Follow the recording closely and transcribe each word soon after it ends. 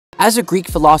As a Greek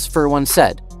philosopher once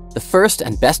said, the first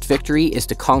and best victory is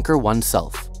to conquer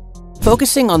oneself.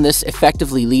 Focusing on this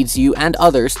effectively leads you and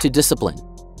others to discipline.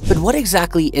 But what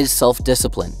exactly is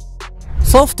self-discipline?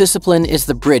 Self-discipline is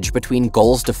the bridge between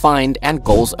goals defined and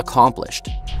goals accomplished.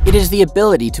 It is the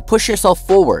ability to push yourself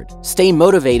forward, stay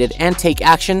motivated, and take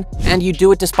action, and you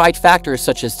do it despite factors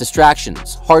such as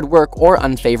distractions, hard work, or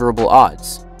unfavorable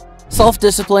odds.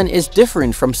 Self-discipline is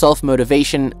different from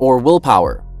self-motivation or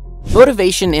willpower.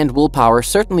 Motivation and willpower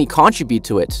certainly contribute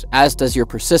to it, as does your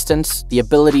persistence, the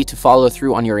ability to follow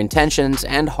through on your intentions,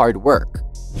 and hard work.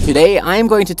 Today, I am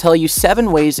going to tell you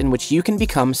 7 ways in which you can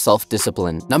become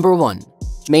self-disciplined. Number 1.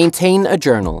 Maintain a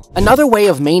journal. Another way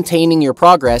of maintaining your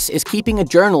progress is keeping a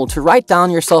journal to write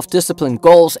down your self-discipline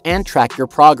goals and track your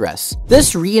progress.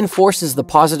 This reinforces the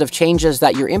positive changes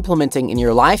that you're implementing in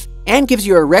your life and gives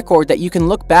you a record that you can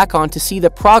look back on to see the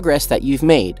progress that you've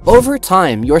made. Over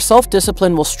time, your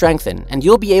self-discipline will strengthen and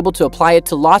you'll be able to apply it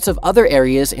to lots of other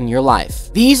areas in your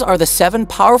life. These are the 7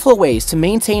 powerful ways to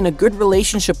maintain a good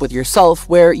relationship with yourself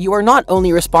where you are not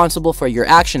only responsible for your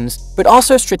actions, but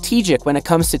also strategic when it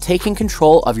comes to taking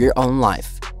control of your own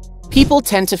life. People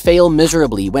tend to fail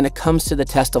miserably when it comes to the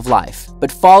test of life,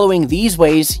 but following these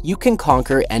ways, you can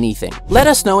conquer anything. Let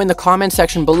us know in the comment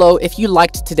section below if you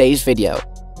liked today's video.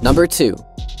 Number 2.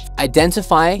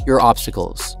 Identify your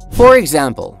obstacles. For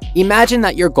example, imagine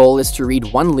that your goal is to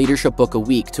read 1 leadership book a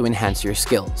week to enhance your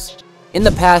skills. In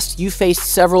the past, you faced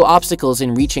several obstacles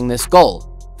in reaching this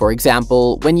goal. For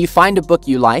example, when you find a book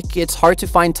you like, it's hard to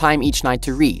find time each night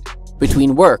to read.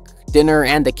 Between work, dinner,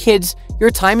 and the kids,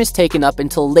 your time is taken up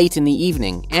until late in the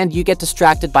evening, and you get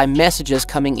distracted by messages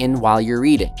coming in while you're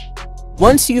reading.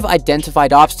 Once you've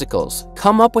identified obstacles,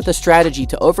 come up with a strategy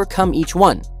to overcome each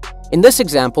one. In this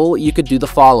example, you could do the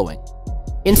following.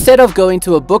 Instead of going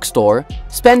to a bookstore,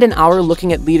 spend an hour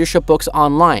looking at leadership books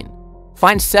online.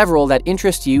 Find several that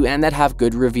interest you and that have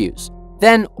good reviews.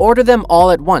 Then order them all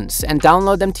at once and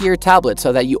download them to your tablet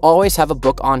so that you always have a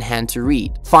book on hand to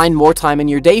read. Find more time in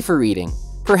your day for reading.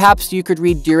 Perhaps you could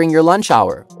read during your lunch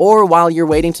hour or while you're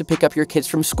waiting to pick up your kids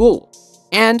from school.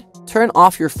 And turn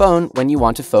off your phone when you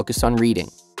want to focus on reading.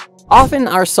 Often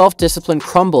our self-discipline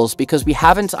crumbles because we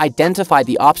haven't identified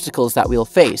the obstacles that we'll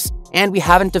face, and we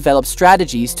haven't developed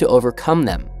strategies to overcome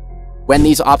them. When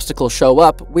these obstacles show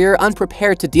up, we're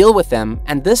unprepared to deal with them,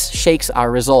 and this shakes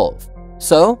our resolve.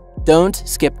 So, don't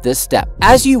skip this step.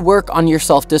 As you work on your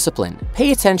self-discipline,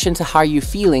 pay attention to how you're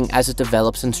feeling as it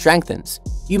develops and strengthens.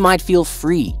 You might feel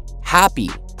free, happy,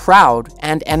 proud,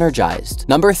 and energized.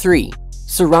 Number 3.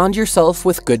 Surround yourself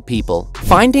with good people.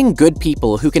 Finding good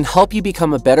people who can help you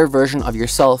become a better version of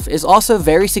yourself is also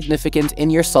very significant in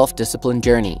your self-discipline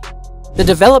journey. The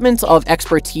development of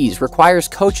expertise requires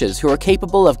coaches who are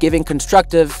capable of giving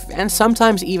constructive and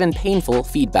sometimes even painful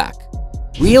feedback.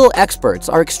 Real experts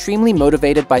are extremely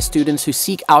motivated by students who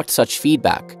seek out such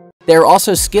feedback. They are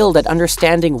also skilled at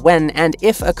understanding when and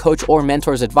if a coach or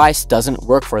mentor's advice doesn't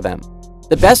work for them.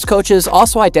 The best coaches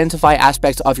also identify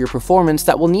aspects of your performance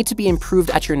that will need to be improved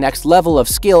at your next level of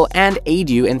skill and aid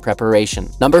you in preparation.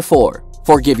 Number 4.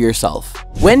 Forgive yourself.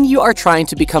 When you are trying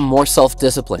to become more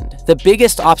self-disciplined, the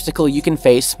biggest obstacle you can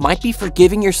face might be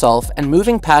forgiving yourself and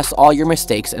moving past all your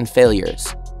mistakes and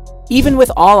failures. Even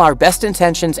with all our best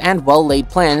intentions and well-laid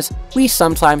plans, we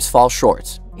sometimes fall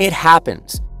short. It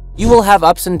happens. You will have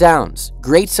ups and downs,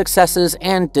 great successes,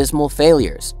 and dismal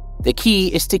failures. The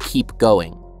key is to keep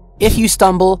going. If you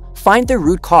stumble, find the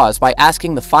root cause by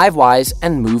asking the 5 whys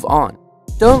and move on.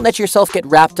 Don't let yourself get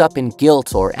wrapped up in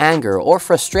guilt or anger or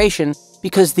frustration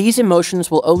because these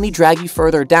emotions will only drag you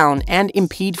further down and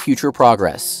impede future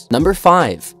progress. Number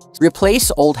 5.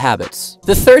 Replace old habits.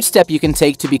 The third step you can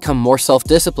take to become more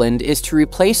self-disciplined is to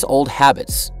replace old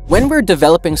habits. When we're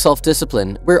developing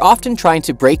self-discipline, we're often trying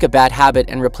to break a bad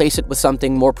habit and replace it with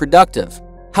something more productive.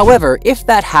 However, if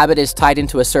that habit is tied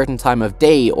into a certain time of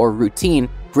day or routine,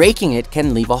 breaking it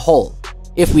can leave a hole.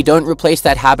 If we don't replace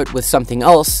that habit with something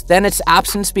else, then its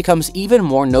absence becomes even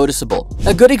more noticeable.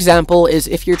 A good example is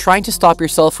if you're trying to stop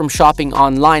yourself from shopping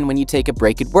online when you take a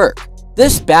break at work.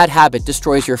 This bad habit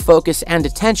destroys your focus and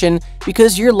attention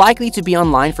because you're likely to be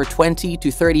online for 20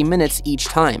 to 30 minutes each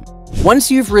time.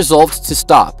 Once you've resolved to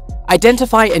stop,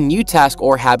 identify a new task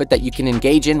or habit that you can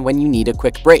engage in when you need a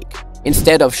quick break.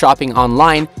 Instead of shopping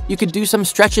online, you could do some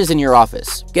stretches in your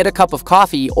office, get a cup of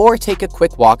coffee, or take a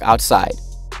quick walk outside.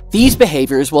 These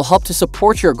behaviors will help to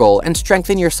support your goal and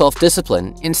strengthen your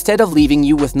self-discipline instead of leaving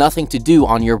you with nothing to do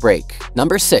on your break.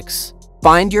 Number 6.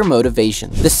 Find your motivation.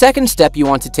 The second step you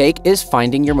want to take is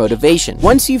finding your motivation.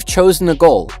 Once you've chosen a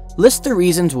goal, list the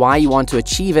reasons why you want to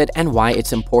achieve it and why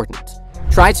it's important.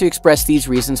 Try to express these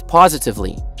reasons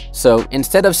positively. So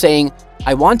instead of saying,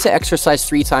 I want to exercise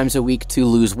 3 times a week to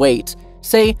lose weight,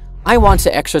 say, I want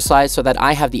to exercise so that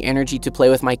I have the energy to play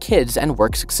with my kids and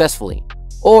work successfully.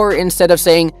 Or instead of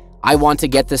saying, I want to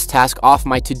get this task off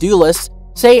my to-do list,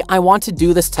 say, I want to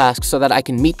do this task so that I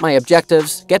can meet my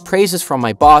objectives, get praises from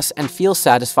my boss, and feel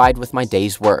satisfied with my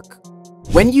day's work.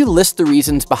 When you list the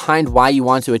reasons behind why you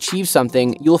want to achieve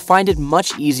something, you'll find it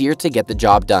much easier to get the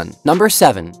job done. Number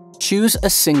 7. Choose a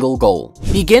single goal.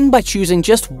 Begin by choosing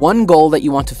just one goal that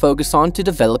you want to focus on to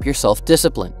develop your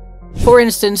self-discipline. For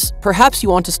instance, perhaps you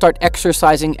want to start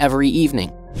exercising every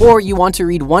evening, or you want to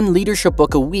read 1 leadership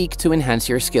book a week to enhance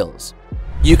your skills.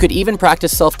 You could even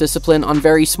practice self-discipline on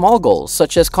very small goals,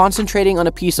 such as concentrating on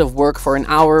a piece of work for an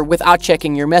hour without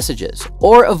checking your messages,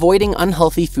 or avoiding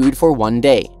unhealthy food for 1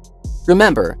 day.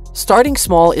 Remember, starting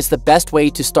small is the best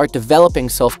way to start developing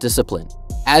self-discipline.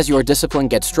 As your discipline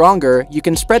gets stronger, you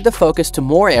can spread the focus to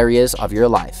more areas of your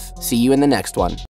life. See you in the next one.